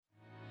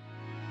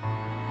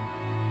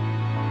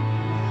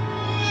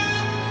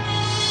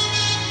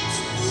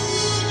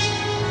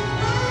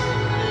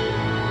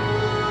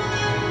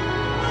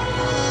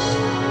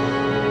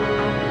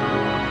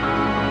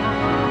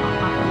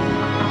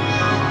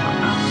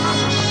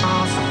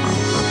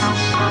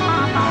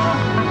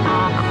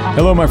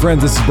Hello, my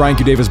friends. This is Brian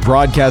Q. Davis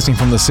broadcasting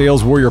from the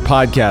Sales Warrior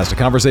Podcast, a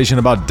conversation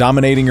about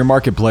dominating your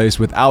marketplace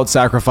without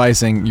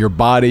sacrificing your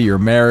body, your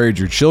marriage,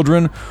 your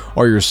children,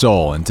 or your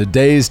soul. And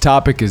today's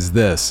topic is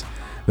this: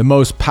 the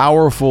most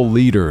powerful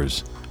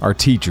leaders are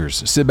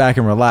teachers. Sit back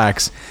and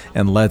relax,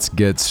 and let's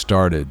get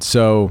started.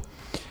 So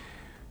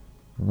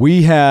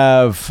we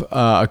have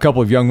a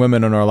couple of young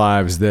women in our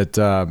lives that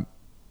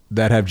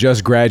have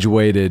just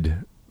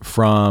graduated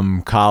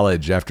from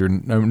college after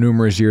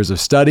numerous years of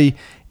study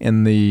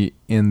in the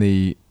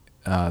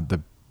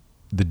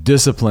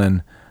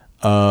discipline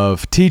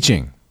of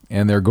teaching,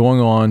 and they're going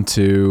on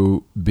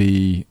to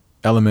be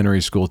elementary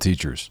school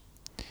teachers.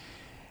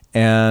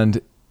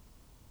 And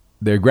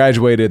they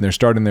graduated and they're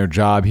starting their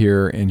job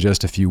here in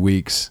just a few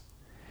weeks.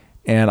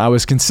 And I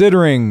was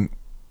considering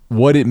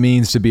what it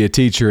means to be a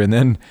teacher, and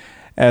then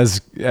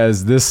as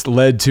this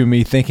led to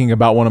me thinking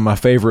about one of my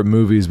favorite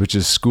movies, which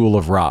is School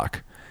of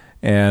Rock.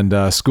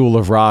 And School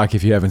of Rock,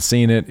 if you haven't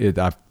seen it,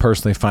 I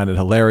personally find it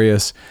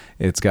hilarious.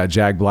 It's got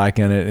Jack Black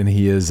in it, and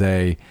he is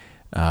a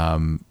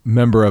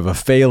member of a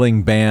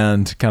failing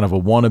band, kind of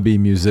a wannabe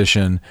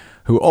musician,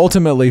 who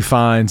ultimately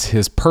finds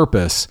his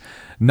purpose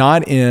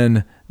not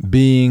in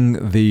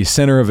being the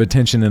center of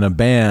attention in a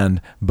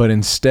band, but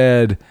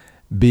instead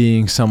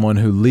being someone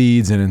who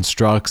leads and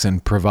instructs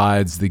and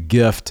provides the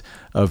gift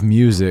of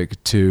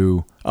music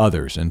to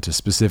others, and to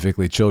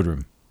specifically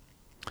children.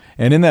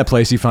 And in that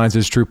place, he finds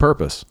his true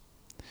purpose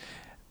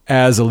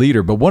as a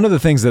leader. But one of the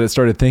things that I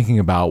started thinking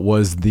about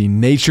was the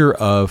nature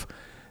of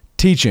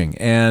teaching.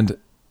 And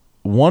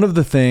one of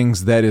the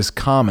things that is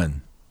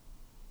common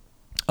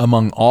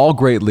among all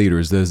great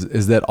leaders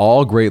is that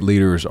all great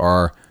leaders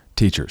are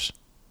teachers.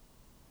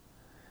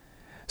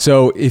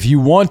 So if you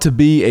want to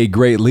be a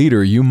great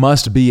leader, you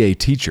must be a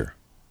teacher.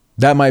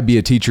 That might be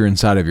a teacher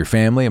inside of your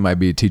family. It might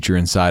be a teacher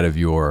inside of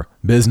your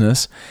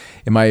business.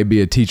 It might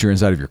be a teacher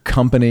inside of your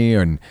company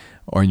or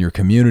in your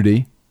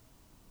community.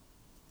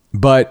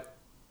 But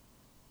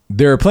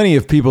there are plenty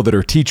of people that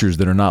are teachers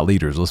that are not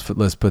leaders. Let's put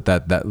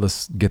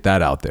let's get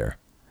that out there.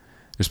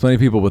 There's plenty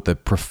of people with the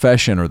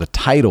profession or the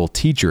title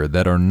teacher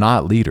that are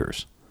not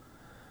leaders.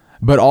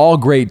 But all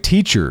great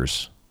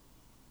teachers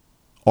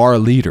are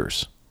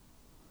leaders.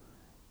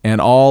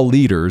 And all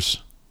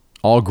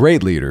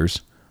great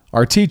leaders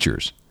are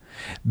teachers.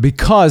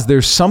 Because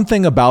there's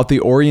something about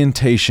the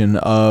orientation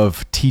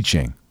of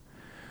teaching,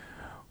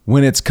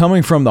 when it's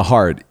coming from the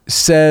heart,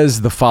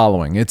 says the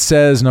following. It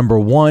says, number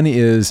one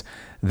is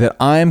that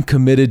I'm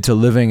committed to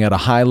living at a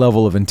high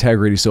level of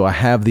integrity so I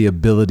have the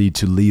ability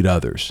to lead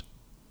others.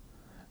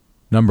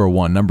 Number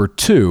one. Number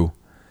two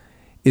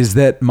is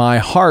that my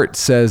heart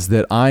says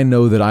that I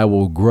know that I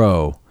will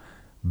grow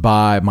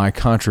by my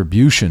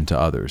contribution to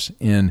others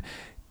in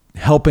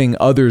helping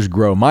others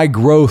grow. My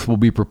growth will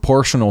be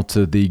proportional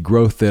to the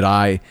growth that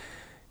I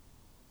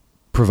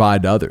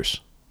provide to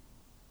others.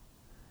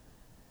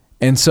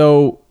 And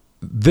so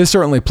this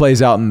certainly plays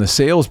out in the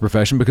sales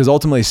profession, because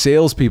ultimately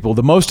salespeople,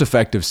 the most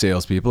effective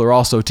salespeople, are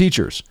also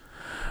teachers.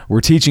 We're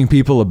teaching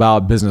people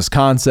about business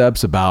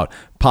concepts, about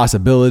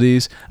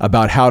possibilities,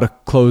 about how to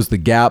close the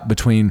gap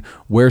between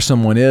where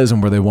someone is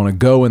and where they want to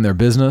go in their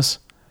business.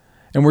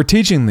 And we're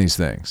teaching these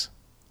things.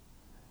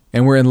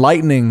 And we're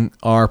enlightening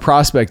our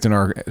prospects and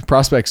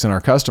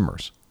our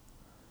customers.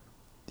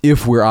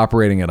 If we're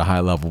operating at a high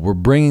level, we're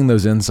bringing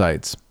those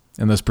insights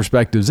and those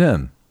perspectives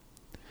in.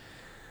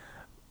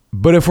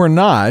 But if we're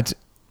not,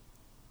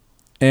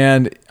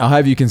 and I'll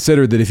have you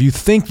consider that if you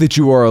think that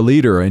you are a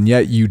leader and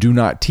yet you do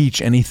not teach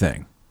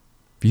anything,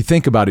 if you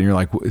think about it and you're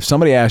like, if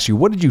somebody asks you,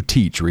 what did you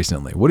teach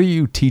recently? What are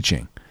you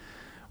teaching?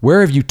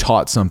 Where have you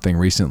taught something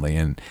recently?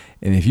 And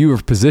if you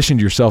have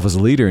positioned yourself as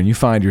a leader and you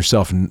find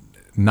yourself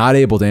not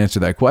able to answer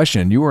that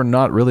question, you are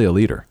not really a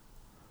leader.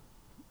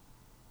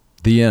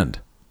 The end.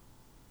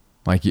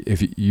 Like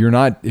if you're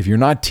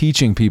not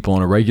teaching people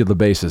on a regular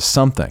basis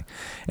something,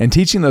 and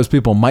teaching those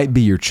people might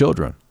be your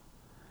children,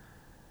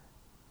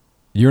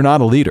 you're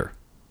not a leader.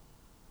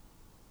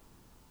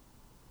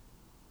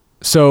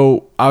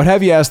 So I would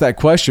have you ask that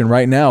question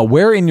right now.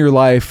 Where in your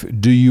life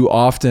do you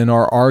often,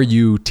 or are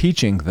you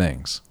teaching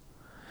things?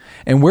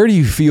 And where do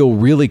you feel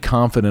really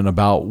confident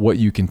about what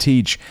you can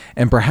teach?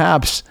 And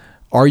perhaps,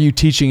 are you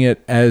teaching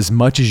it as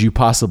much as you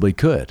possibly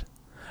could?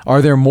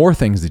 Are there more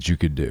things that you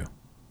could do?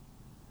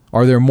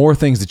 Are there more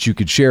things that you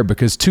could share?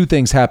 Because two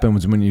things happen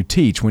when you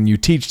teach. When you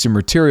teach the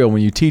material,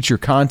 when you teach your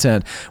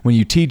content, when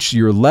you teach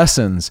your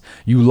lessons,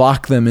 you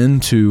lock them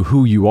into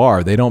who you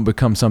are. They don't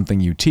become something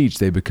you teach.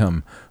 They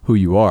become who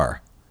you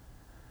are.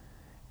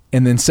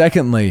 And then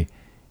secondly,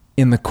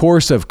 in the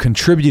course of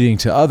contributing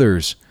to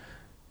others,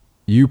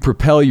 you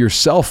propel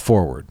yourself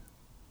forward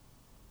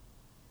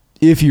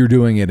if you're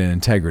doing it in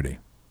integrity.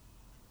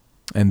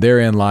 And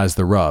therein lies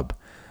the rub.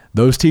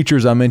 Those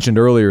teachers I mentioned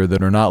earlier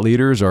that are not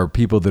leaders are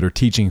people that are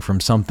teaching from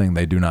something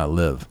they do not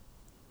live.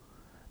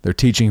 They're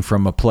teaching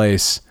from a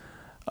place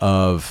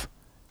of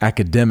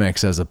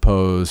academics as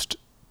opposed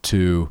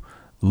to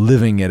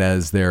living it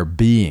as their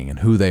being and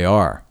who they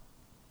are.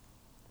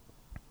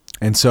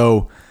 And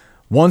so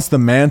once the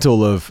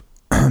mantle of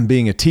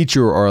being a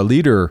teacher or a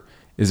leader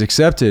is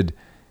accepted,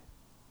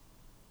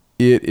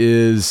 it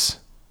is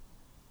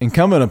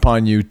incumbent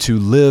upon you to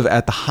live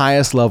at the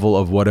highest level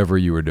of whatever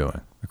you are doing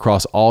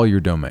across all your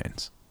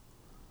domains.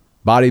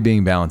 Body,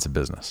 being, balance, and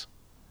business.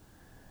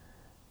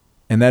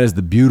 And that is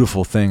the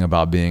beautiful thing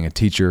about being a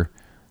teacher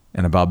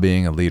and about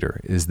being a leader,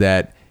 is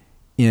that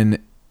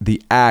in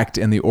the act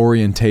and the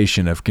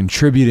orientation of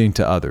contributing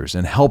to others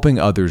and helping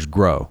others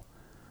grow,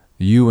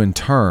 you in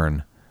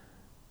turn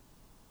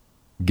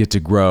get to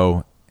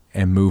grow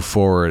and move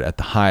forward at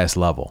the highest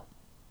level.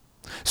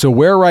 So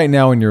where right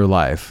now in your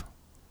life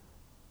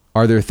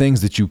are there things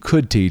that you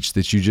could teach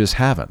that you just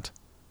haven't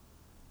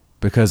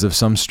because of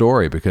some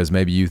story, because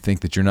maybe you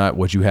think that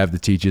what you have to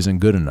teach isn't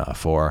good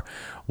enough, or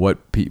what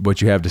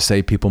you have to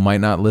say people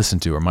might not listen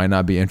to or might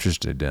not be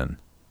interested in?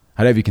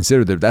 I'd have you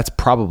consider that that's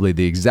probably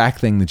the exact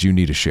thing that you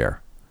need to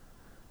share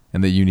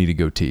and that you need to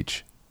go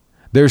teach.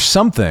 There's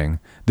something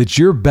that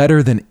you're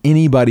better than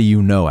anybody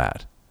you know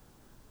at,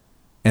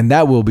 and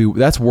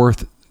that's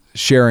worth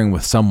sharing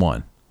with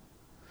someone.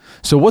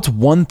 So what's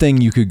one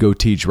thing you could go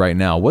teach right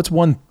now? What's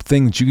one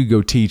thing that you could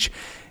go teach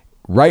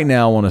right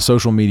now on a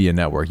social media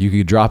network? You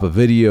could drop a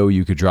video,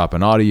 you could drop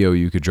an audio,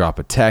 you could drop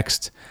a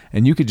text,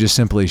 and you could just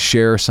simply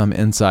share some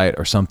insight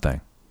or something.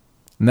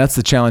 And that's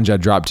the challenge I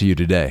dropped to you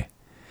today.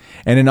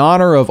 And in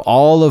honor of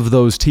all of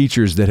those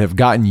teachers that have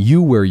gotten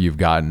you where you've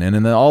gotten, and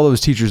in all those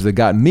teachers that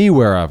got me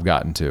where I've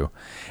gotten to,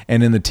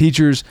 and in the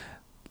teachers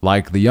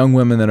like the young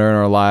women that are in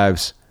our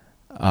lives,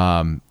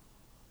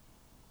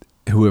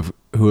 who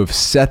have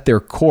set their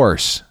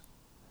course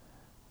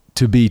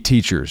to be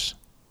teachers,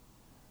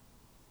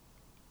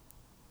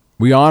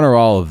 we honor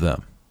all of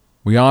them.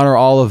 We honor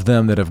all of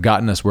them that have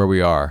gotten us where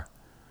we are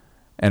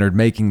and are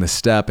making the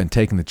step and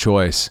taking the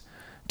choice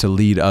to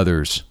lead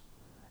others,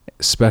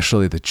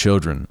 especially the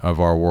children of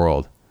our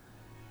world,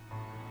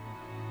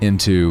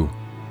 into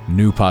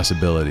new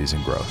possibilities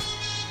and growth.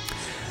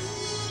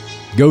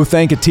 Go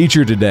thank a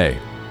teacher today.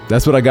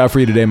 That's what I got for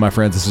you today, my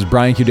friends. This is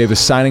Brian Q. Davis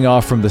signing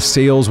off from the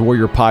Sales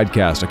Warrior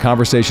Podcast, a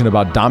conversation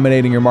about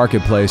dominating your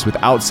marketplace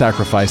without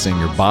sacrificing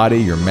your body,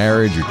 your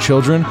marriage, your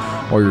children,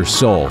 or your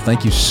soul.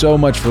 Thank you so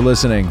much for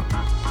listening.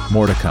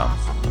 More to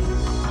come.